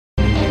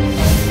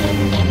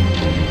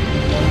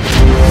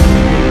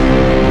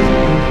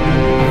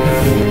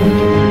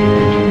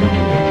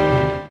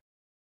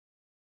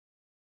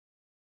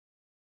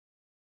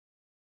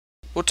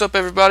What's up,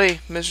 everybody?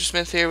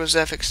 MrSmith here with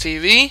Zephix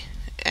TV,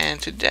 and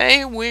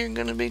today we're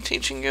going to be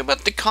teaching you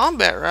about the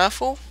combat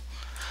rifle.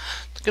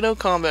 The good old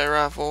combat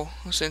rifle,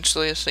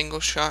 essentially a single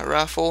shot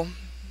rifle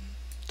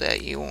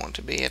that you want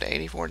to be at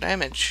 84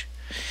 damage,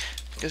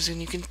 because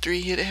then you can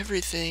 3-hit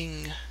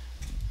everything.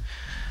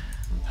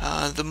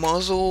 The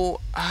muzzle,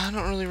 I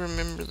don't really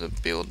remember the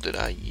build that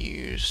I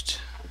used.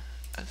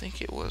 I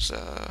think it was,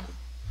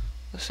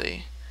 let's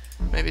see,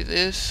 maybe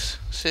this.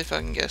 See if I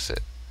can guess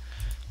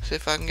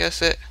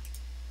it.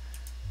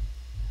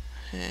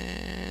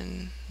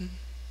 And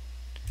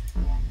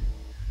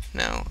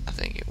no, I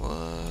think it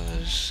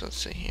was, let's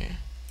see here.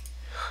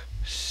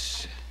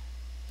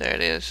 There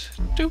it is.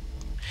 Doop.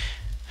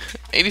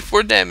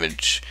 84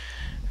 damage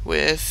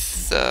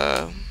with,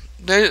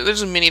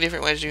 there's many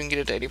different ways you can get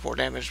it to 84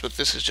 damage, but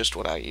this is just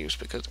what I use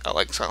because I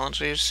like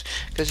silencers,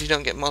 because you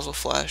don't get muzzle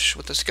flash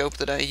with the scope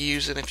that I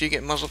use, and if you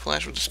get muzzle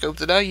flash with the scope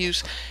that I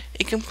use,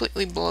 it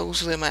completely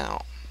blows them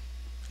out.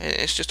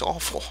 It's just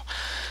awful.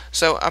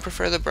 So I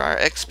prefer the Briar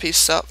XP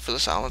SUP for the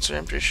silencer.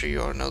 I'm pretty sure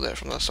you all know that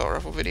from the assault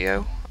rifle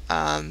video.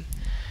 And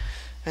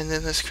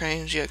then this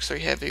Crane GX3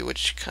 Heavy,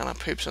 which kind of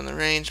poops on the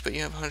range, but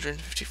you have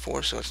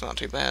 154, so it's not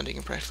too bad. You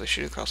can practically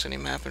shoot across any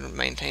map and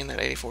maintain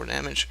that 84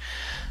 damage.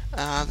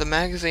 The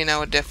magazine I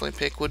would definitely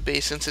pick would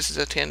be, since this is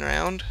a 10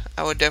 round,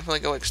 I would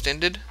definitely go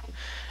extended.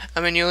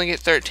 I mean, you only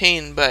get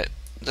 13, but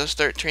those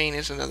 13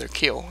 is another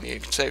kill. You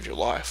can save your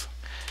life.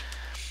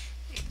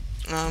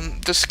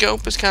 The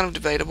scope is kind of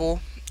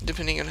debatable,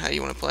 depending on how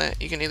you want to play it.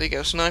 You can either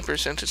go sniper,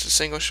 since it's a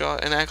single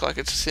shot, and act like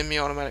it's a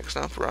semi-automatic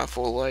sniper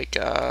rifle, like,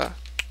 I'm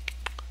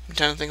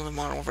trying to think of a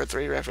Modern Warfare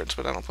 3 reference,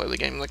 but I don't play the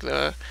game, like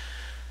the,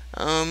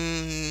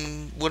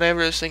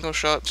 whatever a single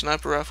shot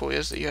sniper rifle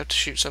is that you have to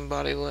shoot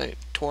somebody, like,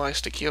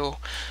 twice to kill,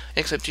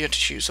 except you have to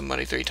shoot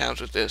somebody 3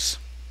 times with this.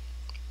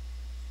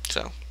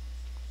 So,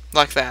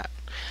 like that.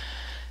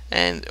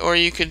 Or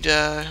you could,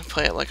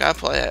 play it like I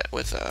play it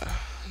with,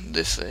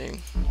 this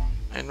thing.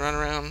 And run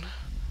around,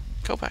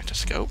 go back to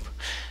scope,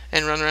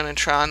 and run around and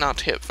try not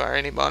to hip fire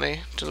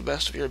anybody to the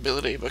best of your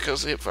ability,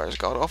 because the hip fire is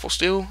god awful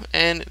still,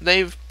 and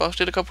they've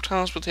busted a couple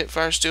times, but the hip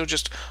fire is still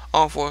just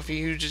awful. If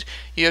you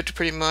have to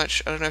pretty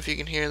much, I don't know if you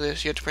can hear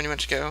this, you have to pretty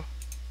much go,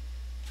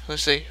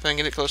 let's see if I can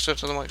get it close enough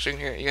to the mic so you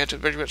can hear it. You have to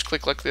pretty much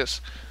click like this.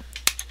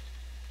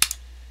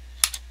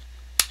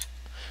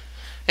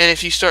 And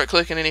if you start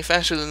clicking any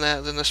faster than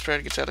that, then the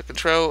spread gets out of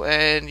control,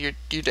 and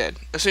you're dead.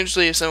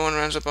 Essentially, if someone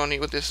runs up on you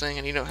with this thing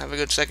and you don't have a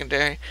good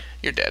secondary,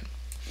 you're dead.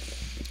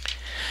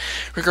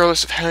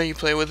 Regardless of how you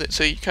play with it,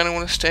 so you kind of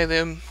want to stay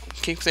them,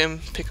 keep them,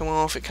 pick them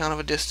off at kind of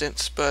a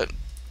distance, but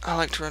I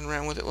like to run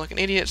around with it like an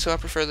idiot, so I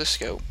prefer the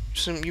scope.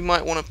 So you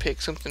might want to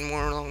pick something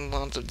more along the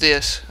lines of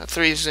this, a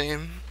 3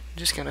 zoom,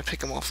 just kind of pick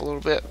them off a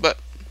little bit, but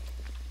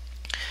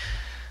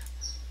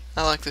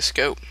I like the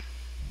scope.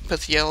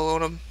 Put the yellow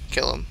on them,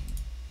 kill them.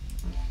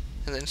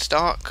 And then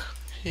stock,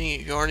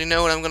 you already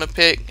know what I'm going to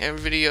pick. Every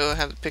video I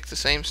have to pick the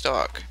same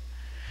stock.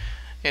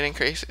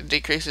 It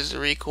decreases the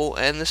recoil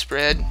and the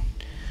spread.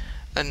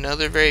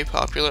 Another very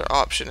popular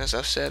option, as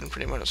I've said in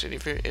pretty much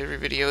every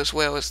video as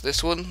well, is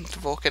this one, the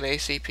Vulcan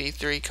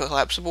ACP3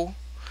 collapsible.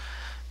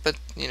 But,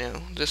 you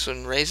know, this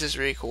one raises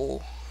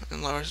recoil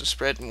and lowers the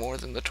spread more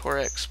than the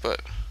Torex,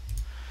 but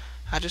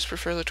I just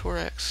prefer the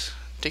Torex.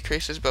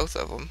 Decreases both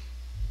of them.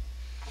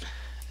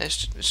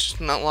 It's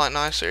just not a lot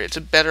nicer. It's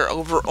a better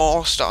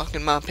overall stock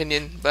in my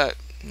opinion, but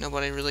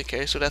nobody really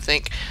cares what I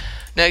think.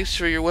 Next,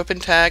 for your weapon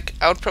tack,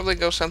 I would probably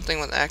go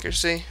something with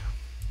accuracy.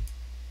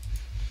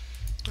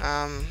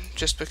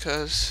 Just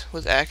because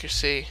with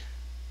accuracy,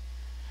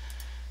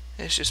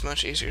 it's just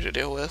much easier to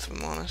deal with, if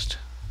I'm honest.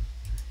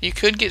 You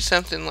could get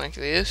something like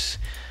this.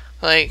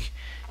 Like,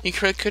 you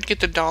could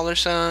get the dollar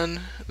sign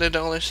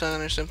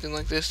or something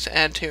like this to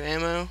add to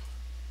ammo.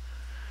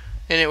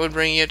 And it would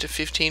bring you up to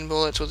 15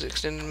 bullets with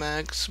extended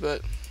mags,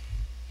 but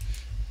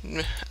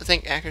I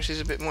think accuracy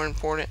is a bit more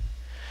important.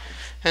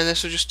 And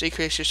this will just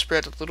decrease your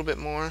spread a little bit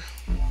more.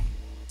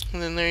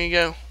 And then there you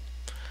go.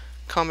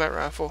 Combat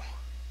rifle.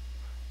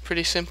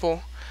 Pretty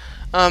simple.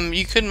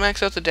 You could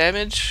max out the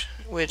damage,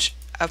 which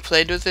I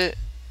played with it.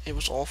 It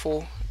was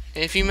awful.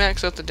 If you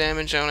max out the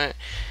damage on it,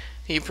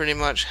 you pretty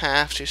much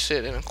have to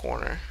sit in a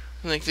corner.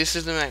 Like, this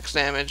is the max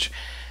damage,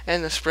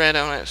 and the spread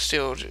on it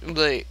still,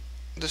 like,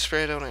 the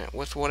spread on it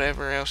with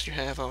whatever else you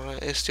have on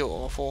it is still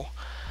awful.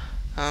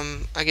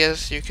 I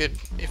guess you could,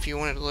 if you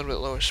wanted a little bit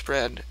lower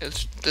spread,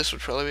 this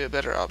would probably be a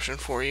better option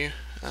for you.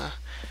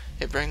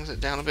 It brings it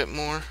down a bit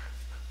more,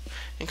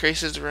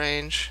 increases the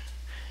range,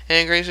 and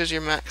increases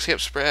your max hip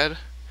spread,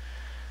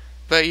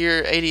 but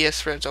your ADS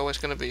spread's always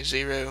going to be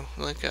 0.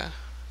 Like,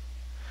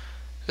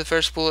 the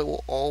first bullet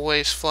will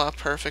always fly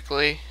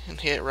perfectly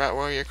and hit right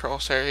where your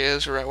crosshair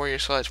is, or right where your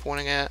sight's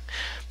pointing at.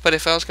 But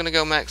if I was going to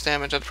go max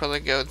damage, I'd probably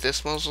go with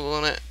this muzzle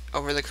on it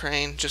over the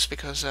Crane, just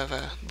because of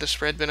the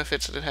spread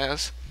benefits that it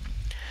has.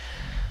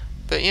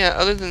 But yeah,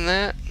 other than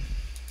that,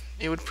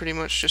 it would pretty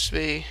much just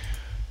be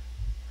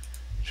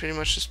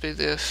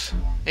this.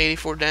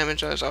 84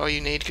 damage is all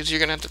you need, because you're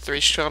going to have to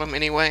 3-shot them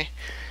anyway.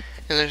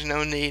 And there's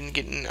no need in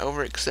getting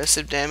over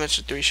excessive damage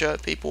to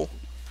 3-shot people.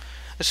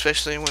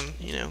 especially when,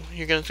 you know,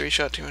 you're gonna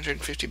 3-shot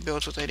 250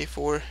 builds with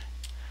 84.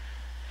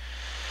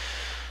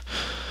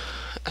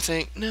 I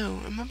think, no,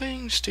 am I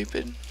being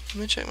stupid? Let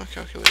me check my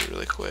calculator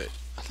really quick.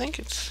 I think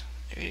it's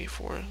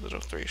 84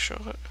 little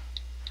 3-shot.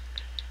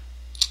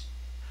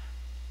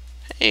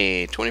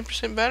 Hey,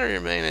 20% battery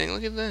remaining,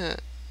 look at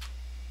that.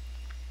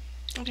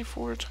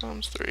 84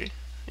 times 3.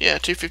 Yeah,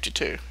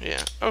 252.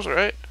 Yeah, I was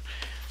right.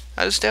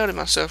 I just doubted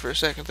myself for a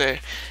second there.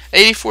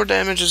 84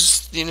 damage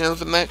is, you know,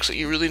 the max that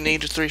you really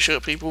need to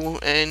 3-shot people,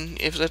 and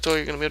if that's all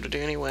you're going to be able to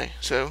do anyway.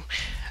 So,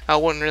 I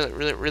wouldn't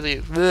really,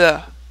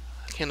 I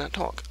cannot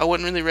talk. I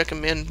wouldn't really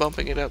recommend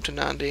bumping it up to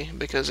 90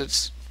 because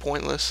it's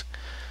pointless.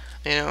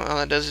 You know, all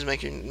it does is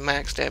make your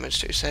max damage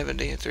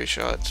 270 in 3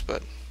 shots,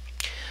 but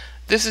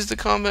this is the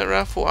combat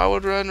rifle I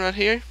would run right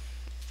here.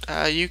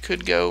 You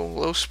could go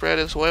low spread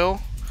as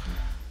well,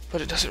 but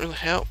it doesn't really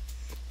help.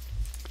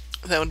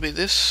 That would be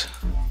this.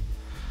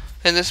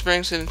 And this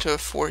brings it into a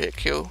 4-hit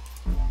kill.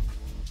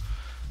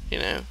 You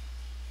know,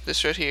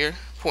 this right here,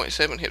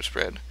 0.7 hip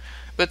spread.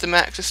 But the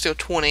max is still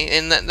 20,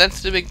 and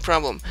that's the big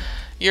problem.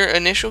 Your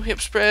initial hip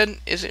spread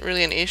isn't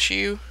really an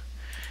issue.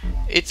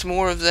 It's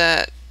more of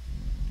that,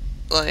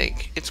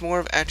 like, it's more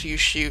of after you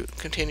shoot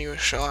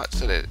continuous shots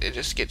that it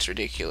just gets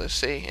ridiculous,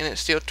 see? And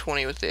it's still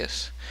 20 with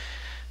this.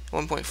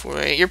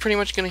 1.48. You're pretty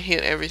much gonna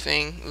hit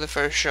everything the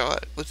first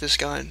shot with this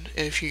gun.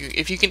 If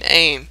you can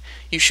aim,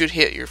 you should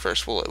hit your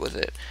first bullet with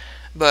it.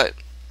 But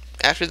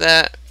after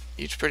that,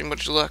 it's pretty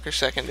much luck or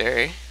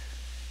secondary.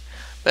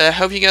 But I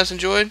hope you guys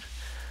enjoyed.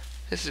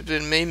 This has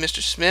been me, Mr.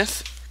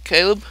 Smith,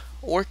 Caleb.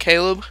 Why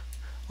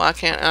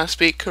can't I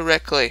speak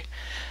correctly?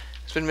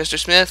 It's been Mr.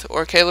 Smith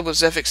or Caleb with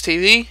Zephix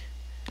TV,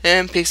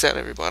 and peace out,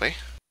 everybody.